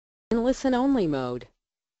in listen-only mode.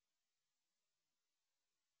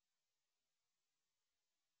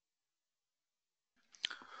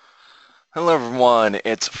 Hello everyone,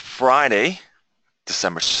 it's Friday,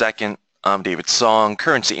 December 2nd. I'm David Song,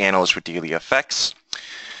 currency analyst with DailyFX,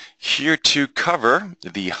 here to cover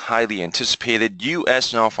the highly anticipated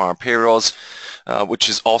U.S. non-farm payrolls, which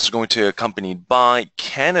is also going to be accompanied by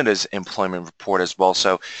Canada's employment report as well.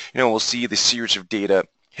 So, we'll see the series of data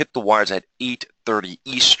hit the wires at 8:30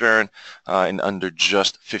 Eastern in under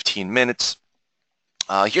just 15 minutes.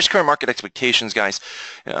 Here's current market expectations, guys.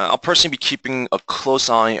 I'll personally be keeping a close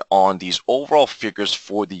eye on these overall figures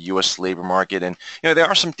for the U.S. labor market, and there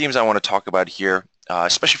are some themes I want to talk about here,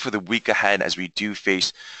 especially for the week ahead, as we do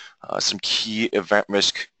face some key event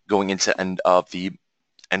risk going into end of the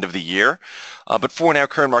year. But for now,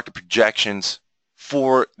 current market projections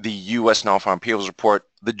for the U.S. non-farm payrolls report,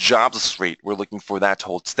 the jobless rate, we're looking for that to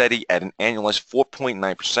hold steady at an annualized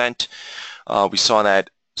 4.9%. We saw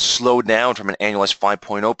that slowed down from an annualized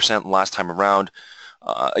 5.0% last time around.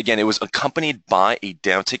 Again, it was accompanied by a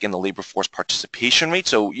downtick in the labor force participation rate.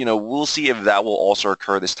 So, we'll see if that will also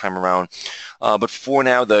occur this time around. But for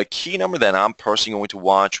now, the key number that I'm personally going to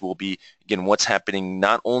watch will be, again, what's happening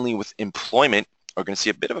not only with employment. We're going to see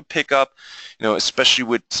a bit of a pickup, especially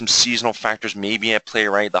with some seasonal factors maybe at play,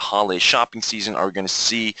 right? The holiday shopping season, are we going to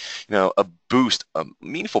see, a boost, a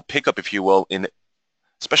meaningful pickup, if you will, in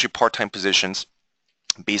especially part-time positions,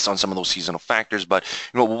 based on some of those seasonal factors. But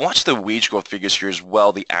we'll watch the wage growth figures here as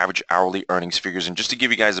well, the average hourly earnings figures. And just to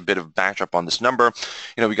give you guys a bit of backdrop on this number,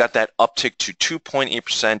 we got that uptick to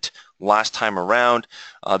 2.8% last time around.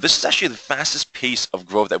 This is actually the fastest pace of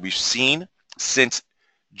growth that we've seen since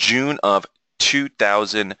June of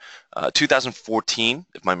 2014,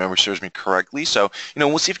 if my memory serves me correctly. So,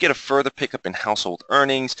 we'll see if we get a further pickup in household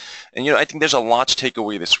earnings. And, I think there's a lot to take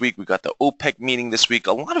away this week. We got the OPEC meeting this week,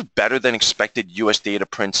 a lot of better than expected U.S. data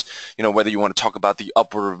prints, whether you want to talk about the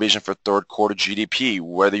upward revision for third quarter GDP,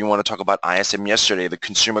 whether you want to talk about ISM yesterday, the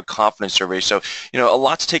consumer confidence survey. So, a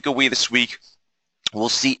lot to take away this week. We'll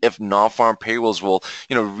see if non-farm payrolls will,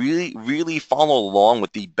 really follow along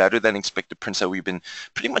with the better than expected prints that we've been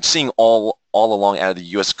pretty much seeing all along out of the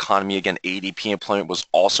U.S. economy. Again, ADP employment was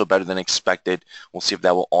also better than expected. We'll see if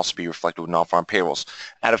that will also be reflected with non-farm payrolls.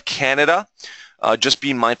 Out of Canada, just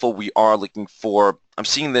be mindful, we are looking for, I'm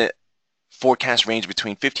seeing the forecast range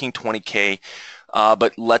between 15, 20K.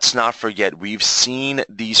 But let's not forget, we've seen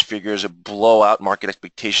these figures blow out market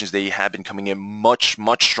expectations. They have been coming in much,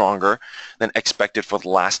 much stronger than expected for the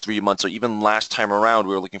last 3 months. So even last time around,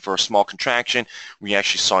 we were looking for a small contraction. We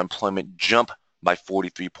actually saw employment jump by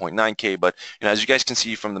 43.9K. But as you guys can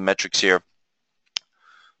see from the metrics here,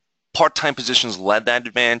 part-time positions led that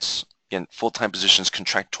advance. Again, full-time positions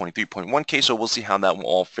contract 23.1K, so we'll see how that will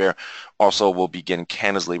all fare. Also, we'll be getting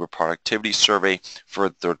Canada's labor productivity survey for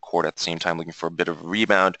the third quarter at the same time, looking for a bit of a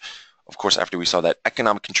rebound. Of course, after we saw that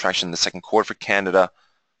economic contraction in the second quarter for Canada,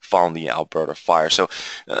 following the Alberta fire. So,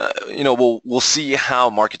 we'll see how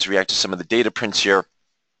markets react to some of the data prints here.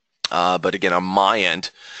 But again, on my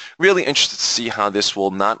end, really interested to see how this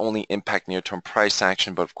will not only impact near-term price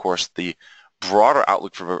action, but of course the broader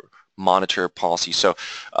outlook for monetary policy. So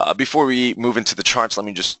before we move into the charts, let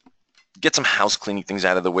me just get some house cleaning things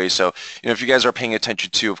out of the way. So, if you guys are paying attention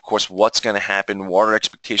to, of course, what's going to happen, what are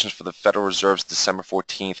expectations for the Federal Reserve's December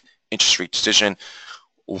 14th interest rate decision,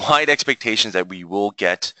 wide expectations that we will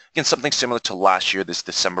get, again, something similar to last year, this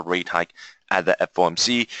December rate hike at the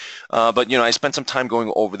FOMC. But, I spent some time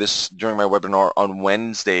going over this during my webinar on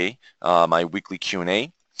Wednesday, my weekly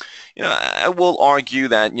Q&A. I will argue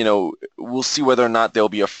that, we'll see whether or not there'll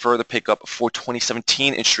be a further pickup for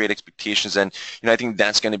 2017 interest rate expectations. And, I think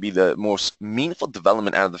that's going to be the most meaningful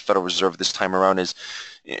development out of the Federal Reserve this time around, is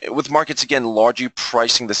with markets, again, largely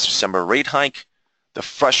pricing this December rate hike, the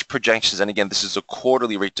fresh projections, and again, this is a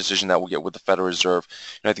quarterly rate decision that we'll get with the Federal Reserve,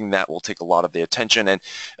 and I think that will take a lot of the attention. And,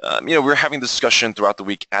 we're having discussion throughout the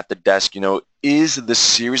week at the desk, is the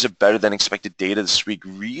series of better than expected data this week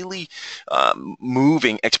really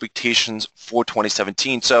moving expectations for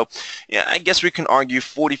 2017? So, yeah, I guess we can argue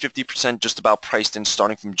 40-50% just about priced in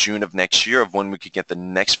starting from June of next year of when we could get the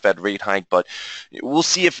next Fed rate hike. But we'll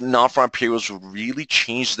see if non-farm payrolls will really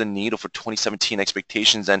change the needle for 2017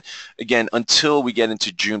 expectations. And again, until we get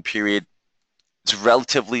into June period, it's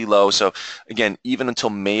relatively low. So again, even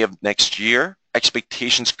until May of next year,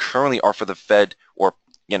 expectations currently are for the Fed, or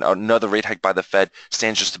another rate hike by the Fed,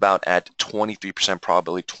 stands just about at 23%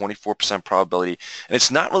 probability, 24% probability. And it's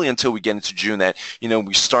not really until we get into June that,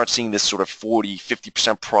 we start seeing this sort of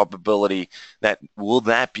 40-50% probability that will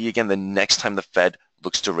that be, again, the next time the Fed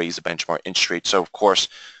looks to raise the benchmark interest rate. So, of course,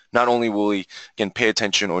 not only will we, again, pay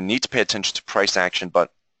attention or need to pay attention to price action,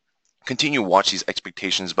 but continue to watch these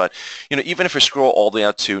expectations. But even if we scroll all the way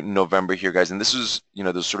out to November here, guys, and this is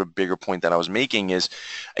the sort of bigger point that I was making, is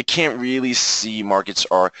I can't really see markets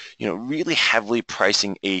are really heavily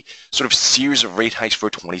pricing a sort of series of rate hikes for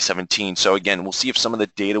 2017. So again, we'll see if some of the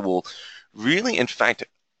data will really in fact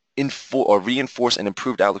reinforce an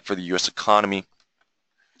improved outlook for the US economy.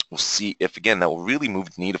 We'll see if, again, that will really move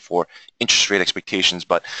the needle for interest rate expectations.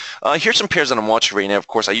 But here's some pairs that I'm watching right now. Of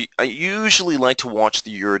course, I usually like to watch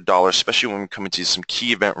the euro dollar, especially when we come into some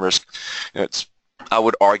key event risk. It's, I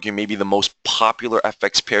would argue, maybe the most popular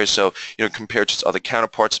FX pair. So, compared to its other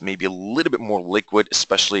counterparts, maybe a little bit more liquid,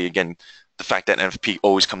 especially, again, the fact that NFP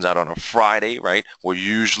always comes out on a Friday, right? Or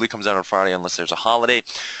usually comes out on Friday unless there's a holiday.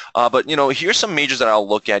 But here's some majors that I'll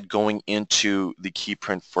look at going into the key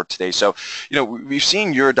print for today. So, we've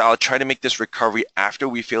seen euro dollar try to make this recovery after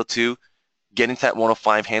we failed to get into that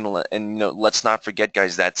 105 handle. And let's not forget,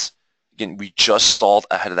 guys, that's, again, we just stalled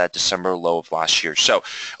ahead of that December low of last year. So,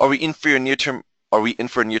 are we in for a near-term? Are we in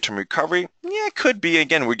for a near-term recovery? Yeah, it could be.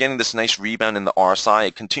 Again, we're getting this nice rebound in the RSI.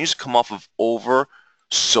 It continues to come off of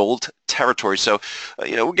oversold territory. So,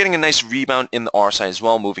 we're getting a nice rebound in the RSI as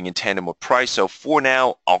well, moving in tandem with price. So for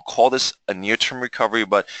now, I'll call this a near-term recovery,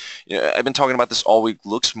 but I've been talking about this all week.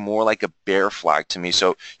 Looks more like a bear flag to me.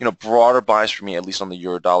 So, broader bias for me, at least on the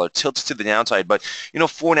euro dollar, tilts to the downside. But,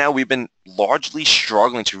 for now, we've been largely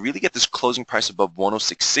struggling to really get this closing price above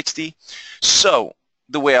 106.60. So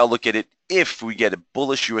the way I look at it, if we get a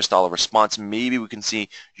bullish US dollar response, maybe we can see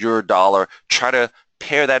euro dollar try to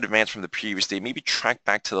pair that advance from the previous day, maybe track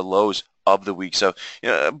back to the lows of the week. So,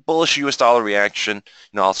 a bullish US dollar reaction,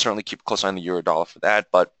 I'll certainly keep a close eye on the euro dollar for that.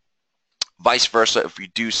 But vice versa, if we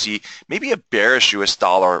do see maybe a bearish US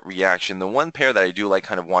dollar reaction, the one pair that I do like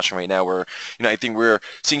kind of watching right now where, I think we're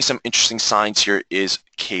seeing some interesting signs here is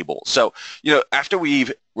cable. So, after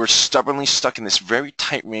we're stubbornly stuck in this very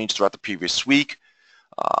tight range throughout the previous week,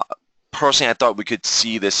 personally, I thought we could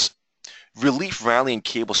see this relief rally in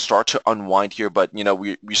cable start to unwind here, but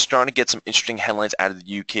we're starting to get some interesting headlines out of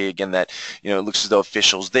the UK again that it looks as though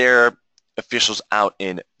officials out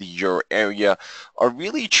in the euro area are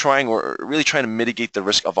really trying to mitigate the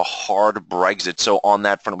risk of a hard Brexit. So on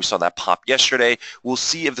that front, we saw that pop yesterday. We'll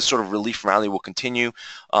see if the sort of relief rally will continue,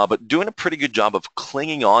 but doing a pretty good job of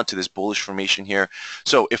clinging on to this bullish formation here.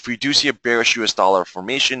 So if we do see a bearish US dollar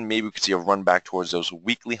formation, maybe we could see a run back towards those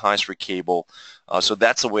weekly highs for cable. So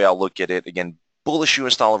that's the way I'll look at it. Again, bullish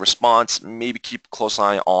US dollar response, maybe keep a close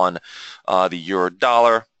eye on the euro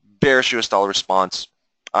dollar. Bearish US dollar response,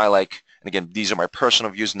 I like. And again, these are my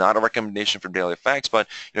personal views, not a recommendation from DailyFX, but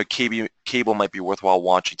cable might be worthwhile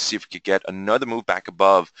watching to see if we could get another move back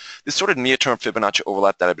above this sort of near-term Fibonacci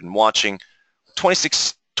overlap that I've been watching.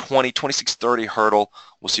 2620, 2630 hurdle.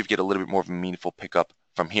 We'll see if we get a little bit more of a meaningful pickup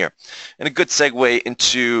from here. And a good segue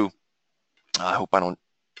into, I hope I don't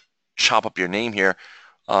chop up your name here,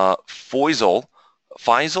 Faisal,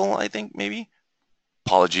 I think maybe.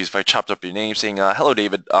 Apologies if I chopped up your name, saying, hello,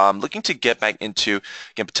 David. Looking to get back into,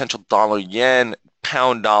 again, potential dollar-yen,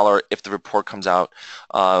 pound-dollar if the report comes out.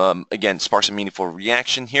 Again, sparks a meaningful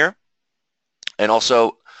reaction here. And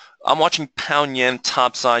also, I'm watching pound-yen,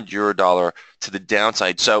 topside, euro-dollar to the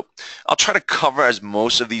downside. So I'll try to cover as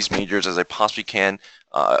most of these majors as I possibly can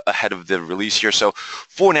ahead of the release here. So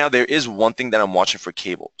for now, there is one thing that I'm watching for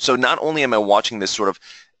cable. So not only am I watching this sort of,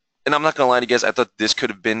 and I'm not going to lie to you guys, I thought this could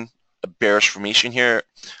have been a bearish formation here,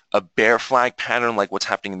 a bear flag pattern like what's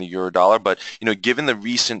happening in the euro dollar. But, given the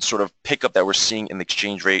recent sort of pickup that we're seeing in the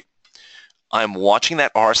exchange rate, I'm watching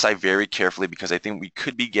that RSI very carefully because I think we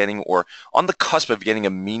could be getting, or on the cusp of getting, a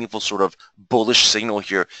meaningful sort of bullish signal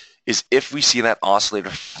here is if we see that oscillator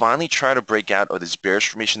finally try to break out of this bearish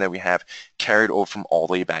formation that we have carried over from all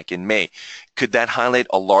the way back in May. Could that highlight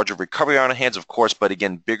a larger recovery on our hands? Of course, but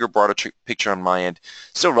again, bigger, broader picture on my end.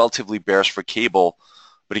 Still relatively bearish for cable.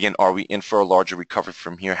 But again, are we in for a larger recovery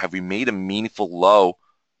from here? Have we made a meaningful low,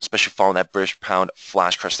 especially following that British pound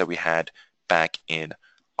flash crash that we had back in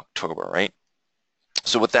October, right?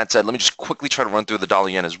 So with that said, let me just quickly try to run through the dollar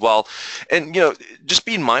yen as well. And, just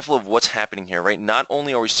being mindful of what's happening here, right? Not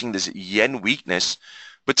only are we seeing this yen weakness,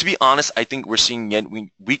 but to be honest, I think we're seeing yen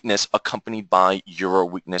weakness accompanied by euro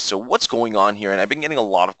weakness. So what's going on here? And I've been getting a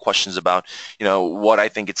lot of questions about, what I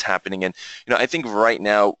think it's happening. And, I think right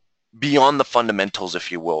now, beyond the fundamentals,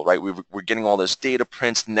 if you will, right? We're getting all this data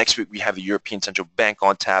prints. Next week, we have the European Central Bank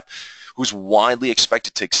on tap, who's widely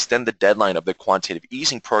expected to extend the deadline of the quantitative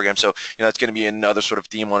easing program. So, it's going to be another sort of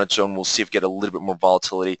theme on its own. We'll see if we get a little bit more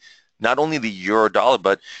volatility, not only the euro dollar,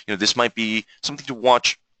 but, this might be something to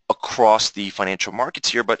watch across the financial markets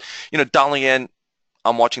here. But, dollar yen,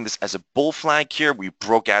 I'm watching this as a bull flag here. We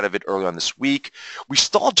broke out of it early on this week. We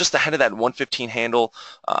stalled just ahead of that 115 handle.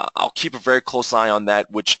 I'll keep a very close eye on that,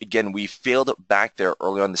 which again, we failed back there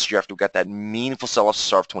early on this year after we got that meaningful sell-off to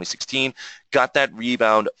start of 2016, got that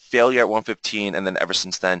rebound, failure at 115, and then ever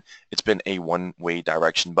since then, it's been a one-way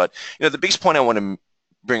direction. But, the biggest point I want to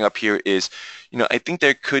bring up here is, I think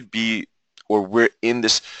there could be, or we're in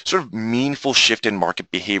this sort of meaningful shift in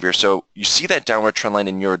market behavior. So you see that downward trend line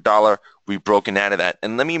in euro dollar. We've broken out of that.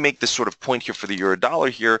 And let me make this sort of point here for the euro dollar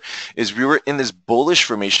here is we were in this bullish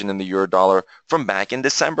formation in the euro dollar from back in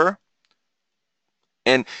December.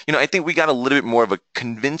 And, I think we got a little bit more of a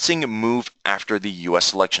convincing move after the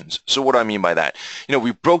U.S. elections. So what do I mean by that?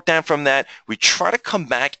 We broke down from that. We try to come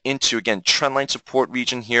back into, again, trendline support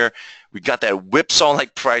region here. We got that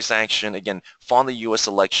whipsaw-like price action, again, following the U.S.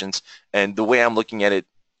 elections. And the way I'm looking at it,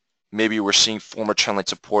 maybe we're seeing former trendline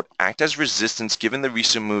support act as resistance given the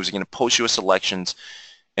recent moves, again, post-U.S. elections.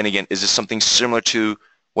 And again, is this something similar to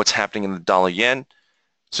what's happening in the dollar yen?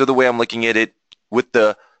 So the way I'm looking at it, with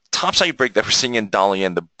the topside break that we're seeing in dollar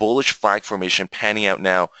yen, the bullish flag formation panning out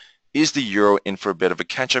now, is the euro in for a bit of a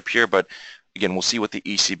catch-up here? But again, we'll see what the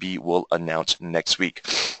ECB will announce next week.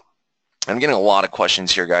 I'm getting a lot of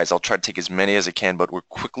questions here, guys. I'll try to take as many as I can, but we're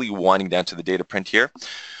quickly winding down to the data print here.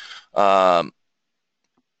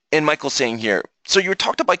 And Michael's saying here, so you were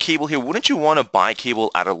talked about cable here. Wouldn't you want to buy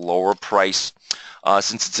cable at a lower price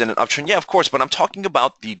since it's in an uptrend? Yeah, of course, but I'm talking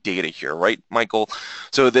about the data here, right, Michael?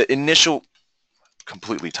 So the initial,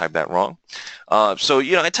 completely typed that wrong. So,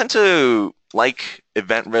 I tend to like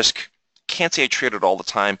event risk. Can't say I trade it all the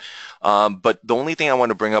time, but the only thing I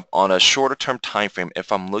want to bring up on a shorter term time frame,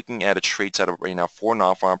 if I'm looking at a trade setup right now for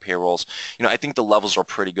non-farm payrolls, I think the levels are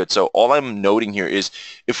pretty good. So all I'm noting here is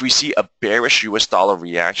if we see a bearish US dollar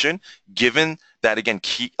reaction, given that again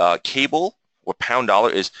cable or pound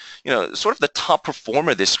dollar is sort of the top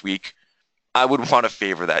performer this week, I would want to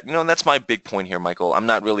favor that. And that's my big point here, Michael. I'm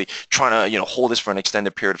not really trying to hold this for an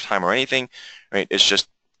extended period of time or anything, right? It's just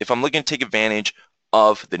if I'm looking to take advantage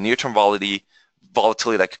of the near-term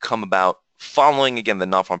volatility that could come about following, again, the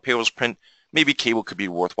non-farm payrolls print, maybe cable could be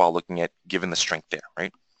worthwhile looking at given the strength there,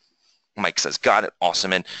 right? Mike says, got it,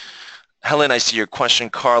 awesome. And Helen, I see your question.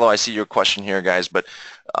 Carlo, I see your question here, guys. But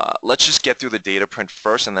let's just get through the data print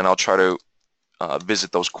first, and then I'll try to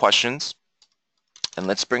visit those questions. And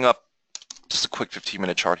let's bring up just a quick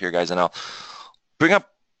 15-minute chart here, guys, and I'll bring up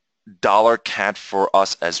dollar CAD for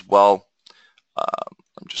us as well.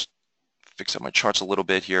 I'm just fix up my charts a little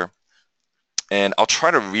bit here. And I'll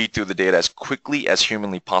try to read through the data as quickly as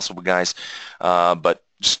humanly possible, guys. But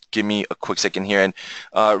just give me a quick second here. And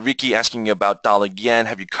Ricky asking about dollar yen,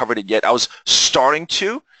 have you covered it yet? I was starting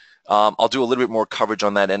to. I'll do a little bit more coverage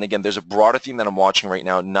on that. And again, there's a broader theme that I'm watching right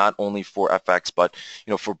now, not only for FX, but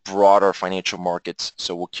for broader financial markets.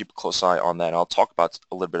 So we'll keep a close eye on that. I'll talk about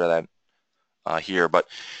a little bit of that here. But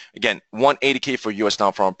again, 180K for US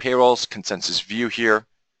non-farm payrolls, consensus view here.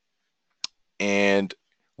 And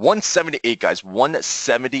 178, guys,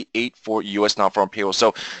 178 for US non-farm payroll.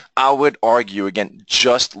 So I would argue, again,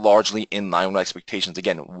 just largely in line with expectations.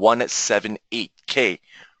 Again, 178K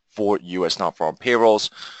for US non-farm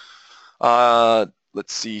payrolls.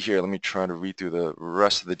 Let's see here. Let me try to read through the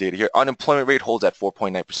rest of the data here. Unemployment rate holds at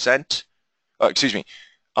 4.9%.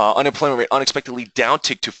 Unemployment rate unexpectedly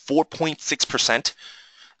downticked to 4.6%.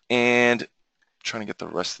 And trying to get the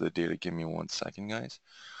rest of the data. Give me 1 second, guys.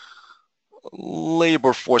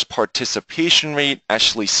 Labor force participation rate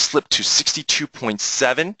actually slipped to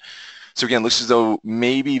 62.7. So again, looks as though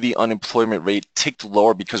maybe the unemployment rate ticked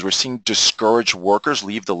lower because we're seeing discouraged workers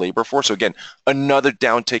leave the labor force. So again, another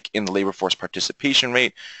downtick in the labor force participation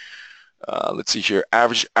rate. Let's see here.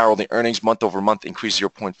 Average hourly earnings month over month increased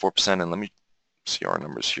 0.4%. And let me see our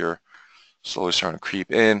numbers here. Slowly starting to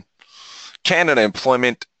creep in. Canada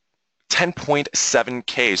employment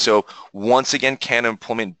 10.7K. So once again, Canada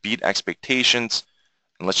employment beat expectations.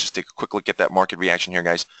 And let's just take a quick look at that market reaction here,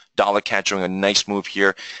 guys. Dollar CAD showing a nice move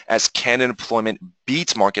here as Canada employment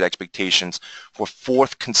beats market expectations for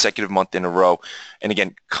 4th consecutive month in a row. And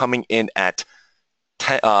again, coming in at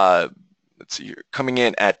let's see here, coming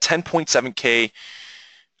in at 10.7K.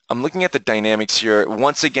 I'm looking at the dynamics here.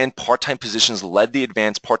 Once again, part-time positions led the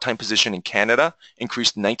advanced. Part-time position in Canada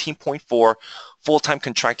increased 19.4, full-time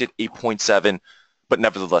contracted 8.7, but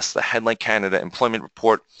nevertheless, the headline Canada employment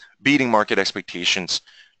report beating market expectations,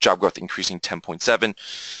 job growth increasing 10.7.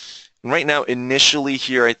 Right now, initially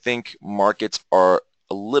here, I think markets are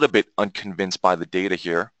a little bit unconvinced by the data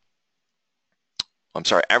here. I'm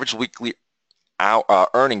sorry, average weekly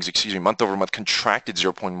earnings, month over month contracted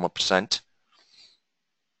 0.1%.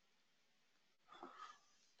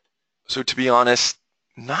 So to be honest,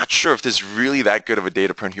 not sure if there's really that good of a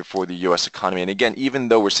data print here for the U.S. economy. And again, even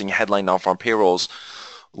though we're seeing headline non-farm payrolls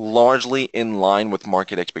largely in line with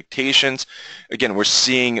market expectations, again, we're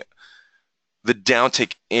seeing the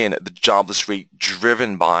downtick in the jobless rate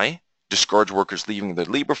driven by discouraged workers leaving the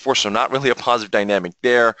labor force, so not really a positive dynamic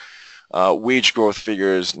there. Wage growth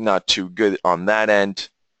figures not too good on that end.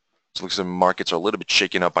 So it looks like the markets are a little bit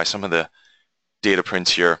shaken up by some of the data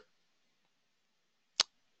prints here.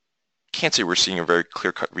 Can't say we're seeing a very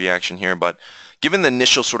clear-cut reaction here, but given the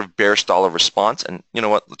initial sort of bearish dollar response, and you know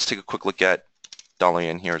what, let's take a quick look at dollar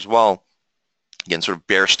yen here as well. Again, sort of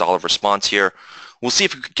bearish dollar response here. We'll see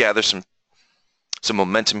if we could gather some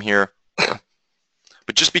momentum here.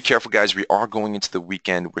 But just be careful, guys. We are going into the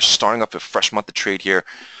weekend. We're starting off a fresh month of trade here.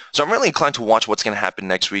 So I'm really inclined to watch what's going to happen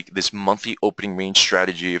next week, this monthly opening range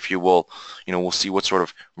strategy, if you will. You know, we'll see what sort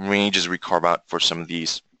of ranges we carve out for some of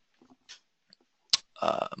these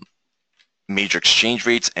major exchange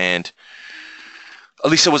rates. And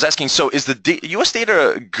Elisa was asking, so is the U.S.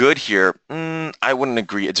 data good here? I wouldn't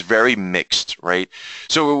agree. It's very mixed, right?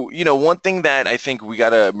 So, you know, one thing that I think we got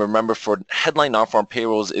to remember for headline non-farm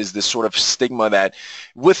payrolls is this sort of stigma that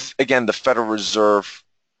with, again, the Federal Reserve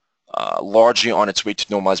largely on its way to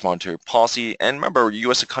normalize monetary policy, and remember,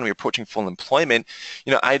 U.S. economy approaching full employment,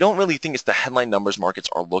 you know, I don't really think it's the headline numbers markets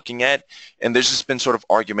are looking at. And there's just been sort of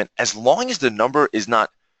argument, as long as the number is not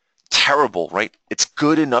terrible, right? It's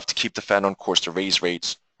good enough to keep the Fed on course to raise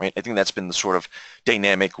rates, right? I think that's been the sort of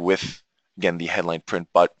dynamic with, again, the headline print.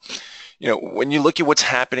 But, you know, when you look at what's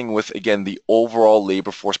happening with, again, the overall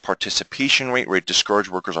labor force participation rate, right? Discouraged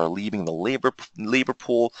workers are leaving the labor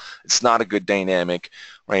pool. It's not a good dynamic,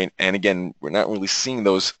 right? And again, we're not really seeing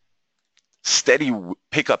those steady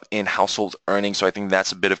pickup in household earnings. So I think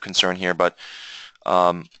that's a bit of concern here. But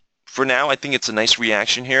for now, I think it's a nice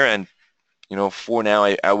reaction here. And you know, for now,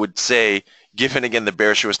 I would say, given, again, the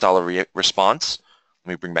bearish US dollar response,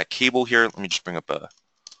 let me bring back cable here. Let me just bring up a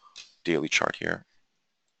daily chart here.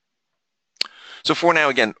 So for now,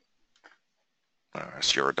 again,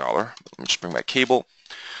 $0. Let me just bring back cable.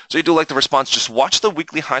 So you do like the response. Just watch the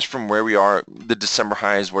weekly highs from where we are, the December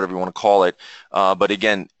highs, whatever you want to call it. But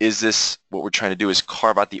again, is this what we're trying to do is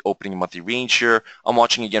carve out the opening monthly range here. I'm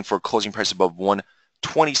watching, again, for a closing price above 126.30,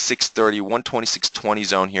 126.20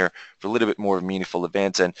 zone here for a little bit more meaningful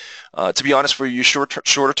advance. And to be honest, for you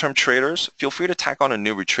shorter term traders, feel free to tack on a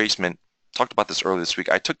new retracement. Talked about this earlier this week.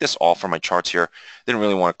 I took this off from my charts here. Didn't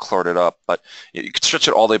really want to clutter it up, but you could stretch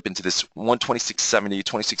it all the way up into this 126.70,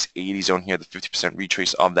 26.80 zone here, the 50%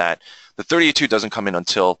 retrace of that. The 38.2 doesn't come in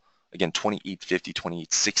until, again, 28.50,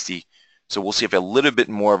 28.60. So we'll see if a little bit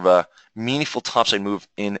more of a meaningful topside move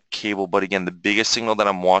in cable. But again, the biggest signal that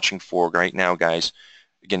I'm watching for right now, guys,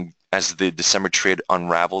 again, as the December trade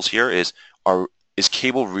unravels here, is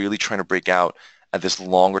cable really trying to break out at this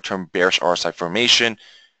longer-term bearish RSI formation?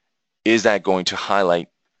 Is that going to highlight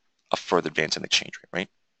a further advance in the exchange rate, right?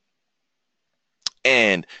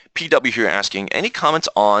 And PW here asking, any comments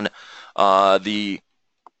on the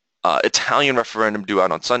Italian referendum due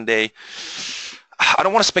out on Sunday? I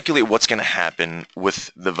don't want to speculate what's going to happen with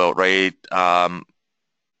the vote, right? I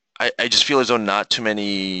just feel as though not too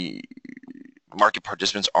many market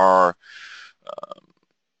participants are,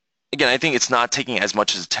 again, I think it's not taking as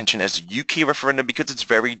much attention as the UK referendum because it's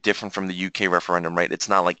very different from the UK referendum, right? It's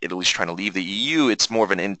not like Italy's trying to leave the EU. It's more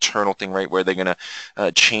of an internal thing, right, where they're going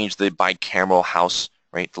to change the bicameral house,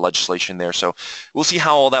 right, the legislation there. So we'll see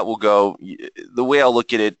how all that will go. The way I'll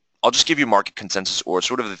look at it, I'll just give you market consensus or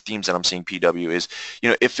sort of the themes that I'm seeing PW is, you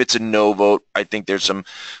know, if it's a no vote, I think there's some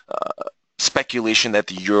speculation that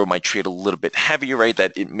the euro might trade a little bit heavier, right?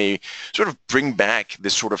 That it may sort of bring back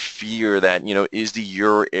this sort of fear that, you know, is the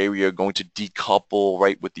euro area going to decouple,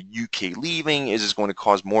 right, with the UK leaving? Is this going to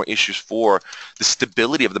cause more issues for the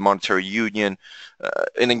stability of the monetary union?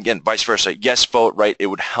 And again, vice versa. Yes vote, right? It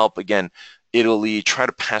would help, again, Italy try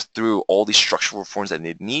to pass through all these structural reforms that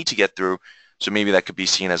they need to get through. So maybe that could be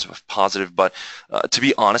seen as positive. But to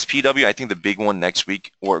be honest, PW, I think the big one next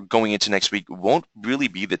week or going into next week won't really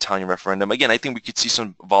be the Italian referendum. Again, I think we could see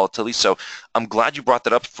some volatility. So I'm glad you brought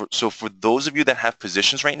that up. So for those of you that have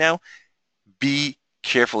positions right now, be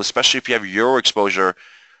careful, especially if you have euro exposure.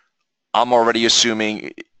 I'm already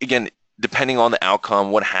assuming, again, depending on the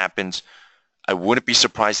outcome, what happens, I wouldn't be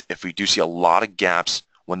surprised if we do see a lot of gaps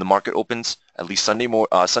when the market opens, at least Sunday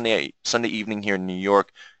evening here in New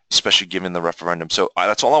York, especially given the referendum. So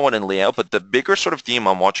that's all I want to lay out. But the bigger sort of theme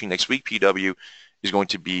I'm watching next week, PW, is going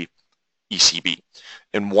to be ECB.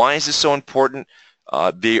 And why is this so important?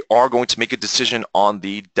 They are going to make a decision on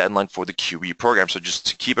the deadline for the QE program. So just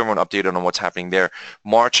to keep everyone updated on what's happening there,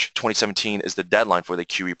 March 2017 is the deadline for the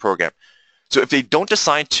QE program. So if they don't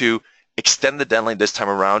decide to extend the deadline this time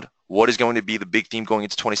around, what is going to be the big theme going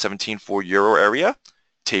into 2017 for Euro area?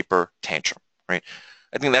 Taper tantrum, right?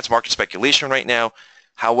 I think that's market speculation right now.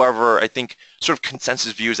 However, I think sort of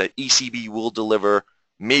consensus views that ECB will deliver.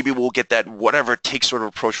 Maybe we'll get that whatever it takes sort of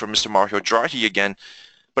approach from Mr. Mario Draghi again.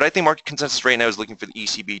 But I think market consensus right now is looking for the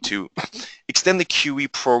ECB to extend the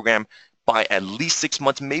QE program by at least 6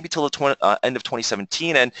 months, maybe till the end of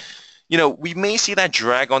 2017. And, you know, we may see that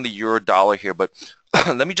drag on the euro dollar here, but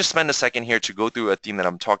let me just spend a second here to go through a theme that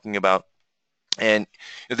I'm talking about. And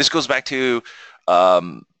you know, this goes back to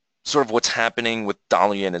sort of what's happening with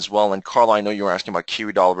dollar yen as well. And Carlo, I know you were asking about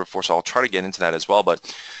Kiwi dollar before, so I'll try to get into that as well.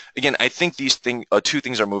 But again, I think these two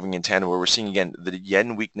things are moving in tandem, where we're seeing again the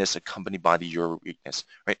yen weakness accompanied by the euro weakness,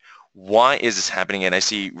 right? Why is this happening? And I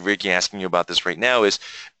see Ricky asking you about this right now.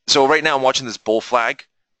 So right now I'm watching this bull flag,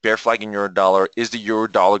 bear flag in euro dollar. Is the euro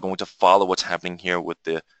dollar going to follow what's happening here with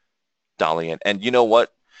the dollar yen? And you know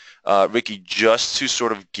what, Ricky, just to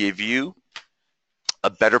sort of give you a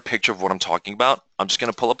better picture of what I'm talking about, I'm just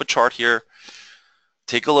going to pull up a chart here,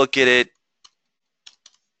 take a look at it,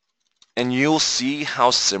 and you'll see how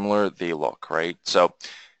similar they look, right? So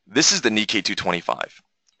this is the Nikkei 225,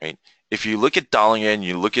 right? If you look at dollar yen,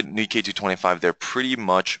 you look at Nikkei 225, they're pretty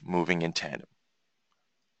much moving in tandem.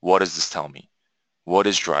 What does this tell me? What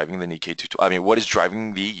is driving the Nikkei 225? I mean, what is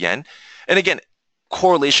driving the yen? And again,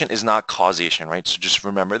 correlation is not causation, right? So just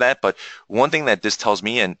remember that. But one thing that this tells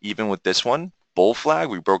me, and even with this one, bull flag,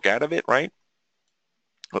 we broke out of it, right?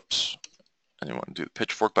 Oops, I didn't want to do the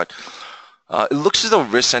pitchfork, but it looks as though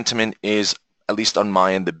risk sentiment is, at least on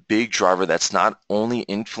my end, the big driver that's not only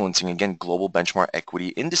influencing, again, global benchmark equity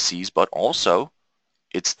indices, but also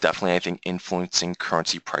it's definitely, I think, influencing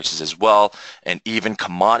currency prices as well, and even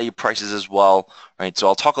commodity prices as well, right? So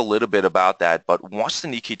I'll talk a little bit about that, but watch the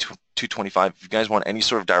Nikkei 225. If you guys want any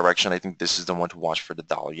sort of direction, I think this is the one to watch for the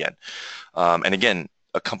dollar yen. And again,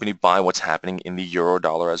 accompanied by what's happening in the euro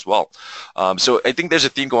dollar as well. So I think there's a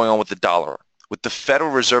theme going on with the dollar. With the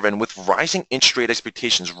Federal Reserve and with rising interest rate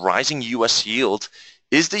expectations, rising U.S. yields,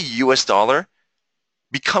 is the U.S. dollar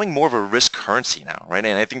becoming more of a risk currency now, right?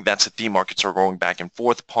 And I think that's a theme markets are going back and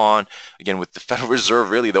forth upon. Again, with the Federal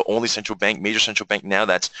Reserve, really the only central bank, major central bank now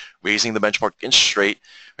that's raising the benchmark interest rate,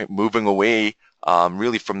 right, moving away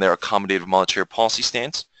really from their accommodative monetary policy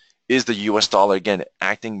stance. Is the U.S. dollar, again,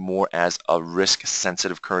 acting more as a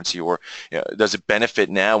risk-sensitive currency, or you know, does it benefit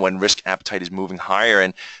now when risk appetite is moving higher?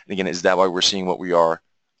 And again, is that why we're seeing what we are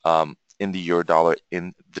in the euro dollar,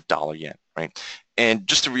 in the dollar yen, right? And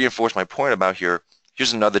just to reinforce my point about here,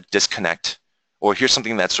 here's another disconnect, or here's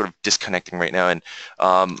something that's sort of disconnecting right now. And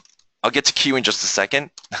I'll get to Q in just a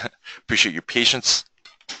second. Appreciate your patience,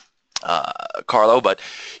 Carlo, but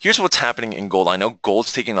here's what's happening in gold. I know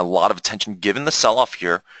gold's taking a lot of attention given the sell-off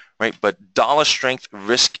here, right? But dollar strength,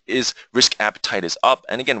 risk appetite is up.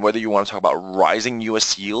 And again, whether you want to talk about rising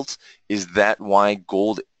U.S. yields, is that why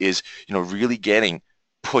gold is, you know, really getting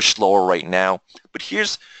pushed lower right now? But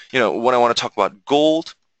here's, you know, what I want to talk about: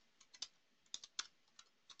 gold,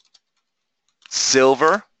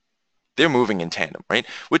 silver, they're moving in tandem, right?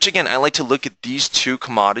 Which again, I like to look at these two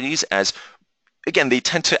commodities as, again, they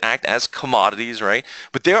tend to act as commodities, right?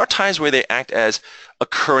 But there are times where they act as a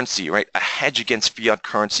currency, right? A hedge against fiat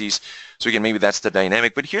currencies. So again, maybe that's the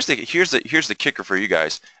dynamic. But here's the kicker for you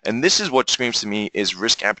guys. And this is what screams to me is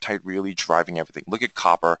risk appetite really driving everything. Look at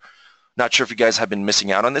copper. Not sure if you guys have been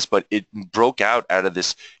missing out on this, but it broke out of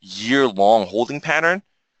this year-long holding pattern.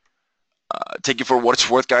 Take it for what it's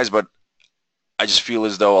worth, guys, but I just feel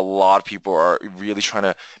as though a lot of people are really trying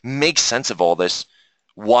to make sense of all this.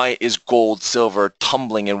 Why is gold, silver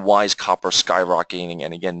tumbling, and why is copper skyrocketing?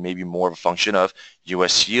 And again, maybe more of a function of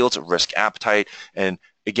U.S. yields, risk appetite, and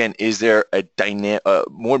again, is there a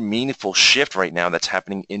more meaningful shift right now that's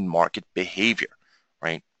happening in market behavior,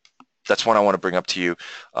 right? That's what I want to bring up to you.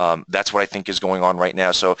 That's what I think is going on right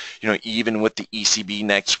now. So, you know, even with the ECB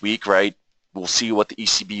next week, right, we'll see what the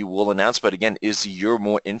ECB will announce. But again, is the euro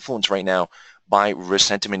more influenced right now by risk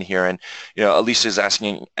sentiment here? And you know, Elisa is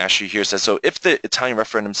asking, Ashley here says, so if the Italian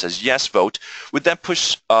referendum says yes vote, would that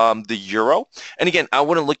push the euro? And again, I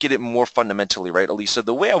wouldn't look at it more fundamentally, right, Elisa?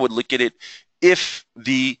 The way I would look at it, if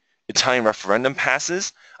the Italian referendum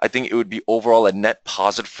passes, I think it would be overall a net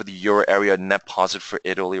positive for the euro area, a net positive for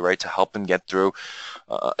Italy, right, to help them get through,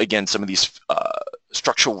 again, some of these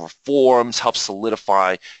structural reforms, help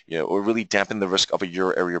solidify, you know, or really dampen the risk of a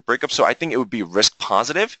euro area breakup. So I think it would be risk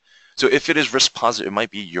positive. So if it is risk positive, it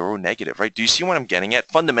might be euro negative, right? Do you see what I'm getting at?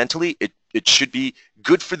 Fundamentally, it should be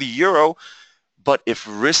good for the euro, but if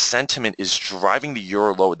risk sentiment is driving the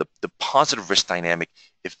euro lower, the positive risk dynamic,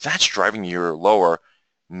 if that's driving the euro lower,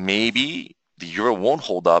 maybe the euro won't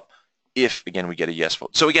hold up if, again, we get a yes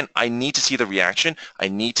vote. So again, I need to see the reaction. I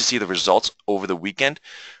need to see the results over the weekend.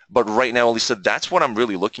 But right now, Lisa, that's what I'm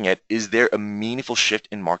really looking at. Is there a meaningful shift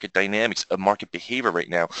in market dynamics, a market behavior right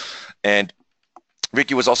now? And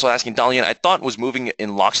Ricky was also asking, Dalian, I thought was moving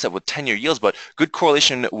in lockstep with 10-year yields, but good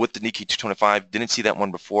correlation with the Nikkei 225. Didn't see that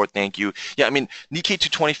one before. Thank you. Yeah, I mean, Nikkei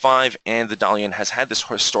 225 and the Dalian has had this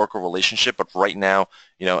historical relationship, but right now,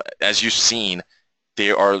 as you've seen,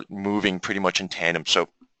 they are moving pretty much in tandem. So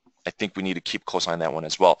I think we need to keep close on that one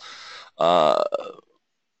as well.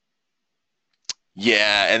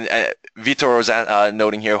 Yeah, and Vitor was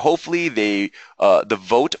noting here, hopefully the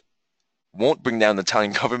vote won't bring down the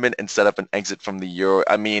Italian government and set up an exit from the euro.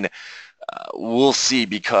 I mean, we'll see,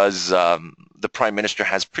 because the prime minister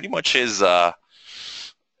has pretty much his,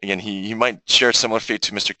 again, he might share a similar fate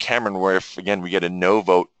to Mr. Cameron, where if, again, we get a no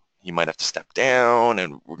vote, he might have to step down,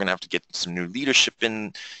 and we're going to have to get some new leadership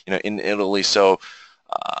in Italy. So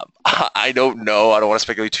I don't know. I don't want to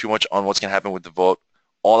speculate too much on what's going to happen with the vote.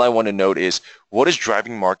 All I want to note is what is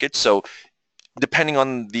driving markets. So depending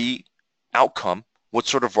on the outcome, what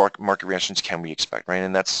sort of market reactions can we expect, right?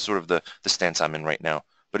 And that's sort of the stance I'm in right now.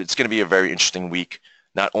 But it's going to be a very interesting week,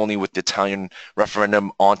 not only with the Italian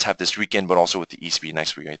referendum on tap this weekend, but also with the ECB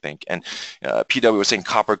next week, I think. And PW was saying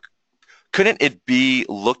copper, couldn't it be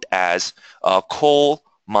looked as a coal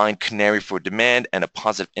mine canary for demand and a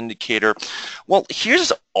positive indicator? Well,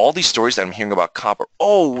 here's all these stories that I'm hearing about copper.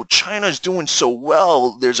 Oh, China's doing so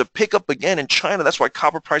well. There's a pickup again in China. That's why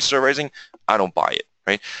copper prices are rising. I don't buy it.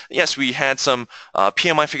 Right? Yes, we had some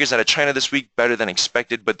PMI figures out of China this week, better than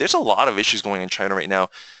expected, but there's a lot of issues going in China right now.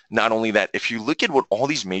 Not only that, if you look at what all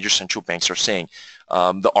these major central banks are saying,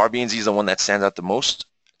 the RBNZ is the one that stands out the most,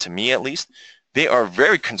 to me at least. They are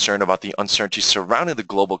very concerned about the uncertainty surrounding the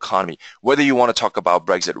global economy, whether you want to talk about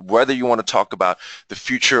Brexit, whether you want to talk about the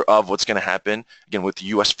future of what's going to happen, again, with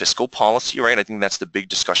U.S. fiscal policy, right? I think that's the big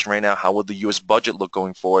discussion right now. How will the U.S. budget look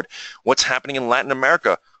going forward? What's happening in Latin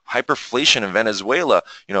America? Hyperflation in Venezuela,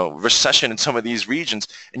 recession in some of these regions,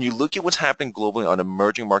 and you look at what's happening globally on an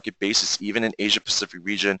emerging market basis, even in Asia Pacific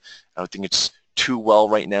region. I don't think it's too well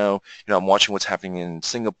right now. I'm watching what's happening in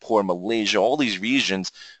Singapore, Malaysia, all these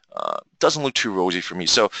regions. Doesn't look too rosy for me.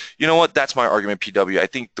 So you know what? That's my argument, PW. I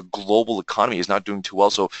think the global economy is not doing too well.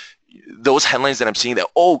 So those headlines that I'm seeing that,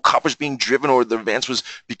 oh, copper's being driven or the advance was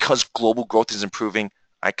because global growth is improving,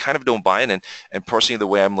 I kind of don't buy it, and personally, the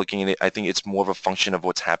way I'm looking at it, I think it's more of a function of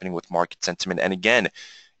what's happening with market sentiment. And again,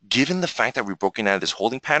 given the fact that we've broken out of this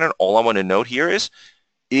holding pattern, all I want to note here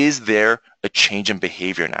is there a change in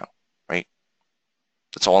behavior now, right?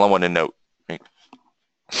 That's all I want to note, right?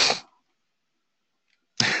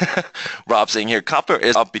 Rob saying here, copper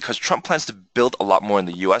is up because Trump plans to build a lot more in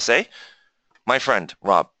the USA. My friend,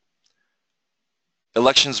 Rob,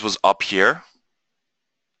 elections was up here.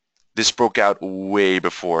 This broke out way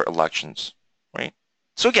before elections, right?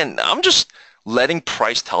 So again, I'm just letting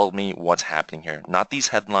price tell me what's happening here, not these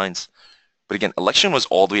headlines. But again, election was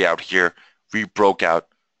all the way out here. We broke out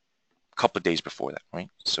a couple of days before that, right?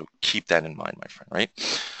 So keep that in mind, my friend, right?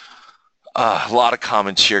 A lot of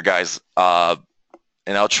comments here, guys.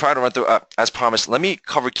 And I'll try to run through, as promised, let me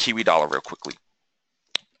cover Kiwi dollar real quickly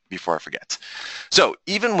before I forget. So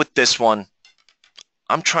even with this one,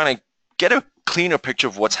 I'm trying to get a cleaner picture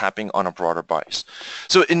of what's happening on a broader bias.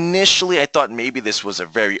 So initially, I thought maybe this was a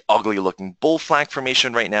very ugly looking bull flag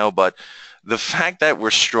formation right now, but the fact that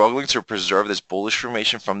we're struggling to preserve this bullish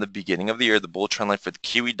formation from the beginning of the year, the bull trend line for the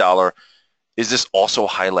Kiwi dollar, is this also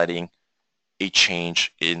highlighting a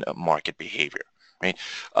change in market behavior, right?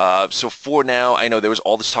 So for now, I know there was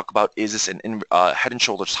all this talk about, is this an head and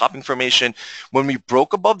shoulders topping formation? When we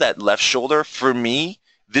broke above that left shoulder, for me,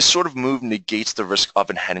 this sort of move negates the risk of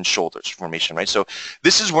a head and shoulders formation, right? So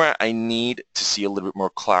this is where I need to see a little bit more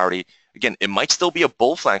clarity. Again, it might still be a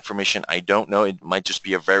bull flag formation. I don't know. It might just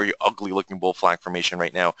be a very ugly looking bull flag formation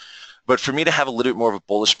right now. But for me to have a little bit more of a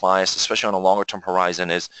bullish bias, especially on a longer term horizon,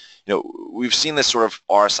 is, we've seen this sort of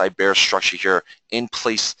RSI bear structure here in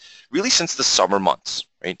place really since the summer months,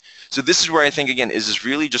 right? So this is where I think, again, is this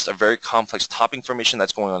really just a very complex topping formation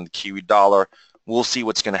that's going on in the Kiwi dollar. We'll see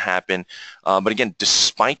what's going to happen. But again,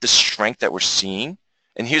 despite the strength that we're seeing,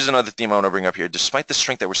 and here's another theme I want to bring up here, despite the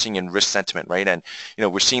strength that we're seeing in risk sentiment, right? And,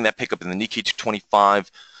 we're seeing that pick up in the Nikkei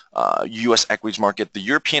 225, U.S. equities market. The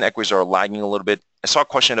European equities are lagging a little bit. I saw a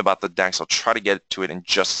question about the DAX. I'll try to get to it in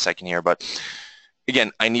just a second here. But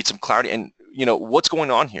again, I need some clarity. And, what's going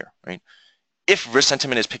on here, right? If risk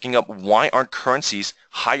sentiment is picking up, why aren't currencies,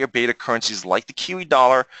 higher beta currencies like the Kiwi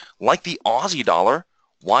dollar, like the Aussie dollar,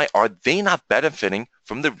 why are they not benefiting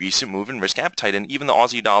from the recent move in risk appetite? And even the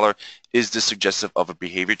Aussie dollar is this suggestive of a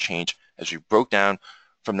behavior change as we broke down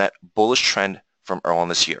from that bullish trend from early on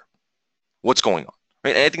this year. What's going on?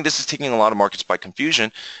 Right? And I think this is taking a lot of markets by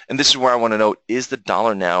confusion, and this is where I want to note, is the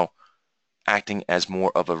dollar now acting as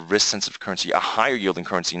more of a risk-sensitive currency, a higher yielding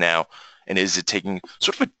currency now, and is it taking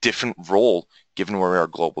sort of a different role given where we are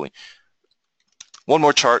globally? One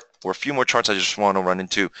more chart, or a few more charts I just want to run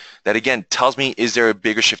into that, again, tells me, is there a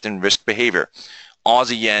bigger shift in risk behavior?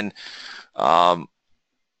 Aussie yen,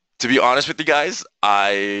 to be honest with you guys,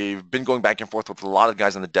 I've been going back and forth with a lot of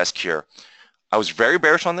guys on the desk here. I was very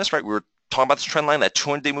bearish on this, right? We were talking about this trend line, that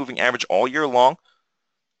 200-day moving average all year long.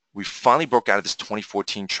 We finally broke out of this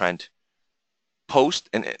 2014 trend post.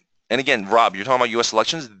 And again, Rob, you're talking about U.S.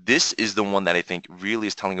 elections. This is the one that I think really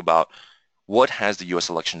is telling about what has the U.S.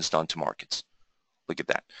 elections done to markets. Look at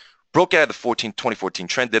that. Broke out of the 2014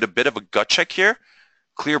 trend, did a bit of a gut check here,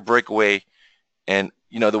 clear breakaway. And,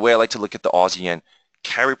 you know, the way I like to look at the Aussie yen,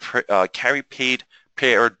 carry paid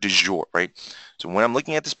pair du jour, right? So when I'm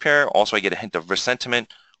looking at this pair, also I get a hint of risk sentiment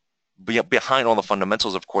behind all the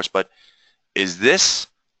fundamentals, of course, but is this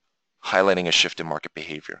highlighting a shift in market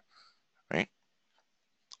behavior, right?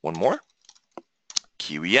 One more.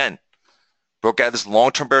 Kiwi yen. Broke out of this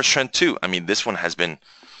long-term bearish trend too. I mean, this one has been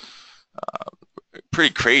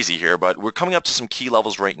pretty crazy here, but we're coming up to some key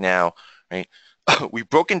levels right now, right? We've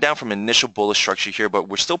broken down from initial bullish structure here, but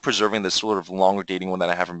we're still preserving this sort of longer dating one that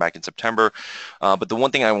I have from back in September. But the one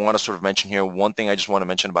thing I want to sort of mention here, one thing I just want to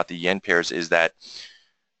mention about the yen pairs is that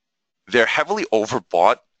they're heavily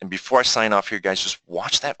overbought. And before I sign off here, guys, just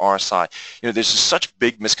watch that RSI. You know, there's just such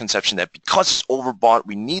big misconception that because it's overbought,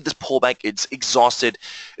 we need this pullback, it's exhausted.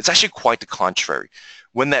 It's actually quite the contrary.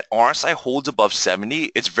 When that RSI holds above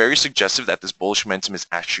 70, it's very suggestive that this bullish momentum is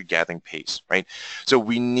actually gathering pace, right? So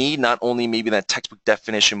we need not only maybe that textbook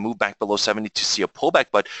definition move back below 70 to see a pullback,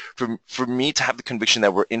 but for me to have the conviction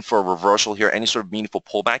that we're in for a reversal here, any sort of meaningful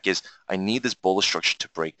pullback is I need this bullish structure to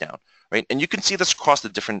break down, right? And you can see this across the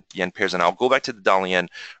different yen pairs, and I'll go back to the dollar yen,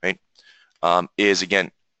 right? Is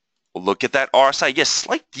again, look at that RSI. Yes,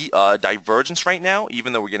 slight divergence right now,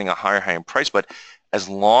 even though we're getting a higher in price, but as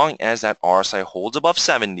long as that RSI holds above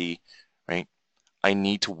 70, right, I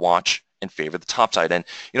need to watch and favor the top side. And,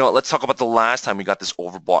 you know, let's talk about the last time we got this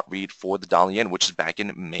overbought read for the dollar yen, which is back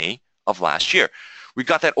in May of last year. We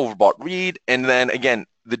got that overbought read, and then, again,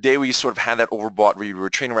 the day we sort of had that overbought read, we were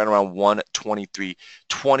trading right around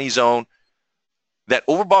 123.20 zone. That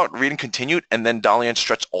overbought reading continued, and then dollar yen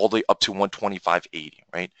stretched all the way up to 125.80,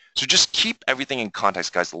 right? So just keep everything in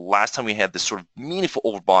context, guys. The last time we had this sort of meaningful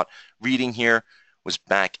overbought reading here was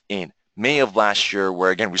back in May of last year,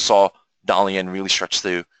 where again we saw dollar yen really stretch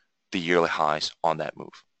through the yearly highs on that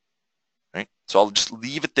move, right? So I'll just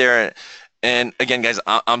leave it there. And again, guys,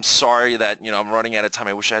 I'm sorry that, you know, I'm running out of time.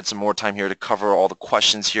 I wish I had some more time here to cover all the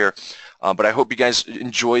questions here, but I hope you guys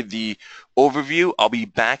enjoyed the overview. I'll be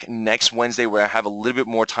back next Wednesday where I have a little bit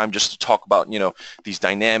more time just to talk about, you know, these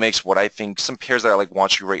dynamics, what I think, some pairs that I like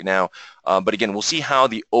watching right now. But again, we'll see how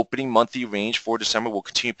the opening monthly range for December will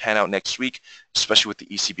continue to pan out next week, especially with the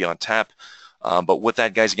ECB on tap. But with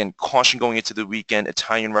that, guys, again, caution going into the weekend,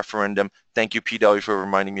 Italian referendum. Thank you, PW, for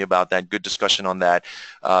reminding me about that. Good discussion on that.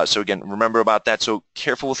 So again, remember about that. So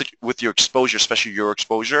careful with your exposure, especially your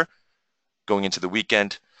exposure going into the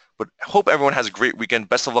weekend. But I hope everyone has a great weekend.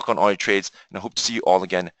 Best of luck on all your trades, and I hope to see you all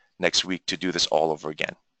again next week to do this all over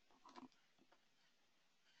again.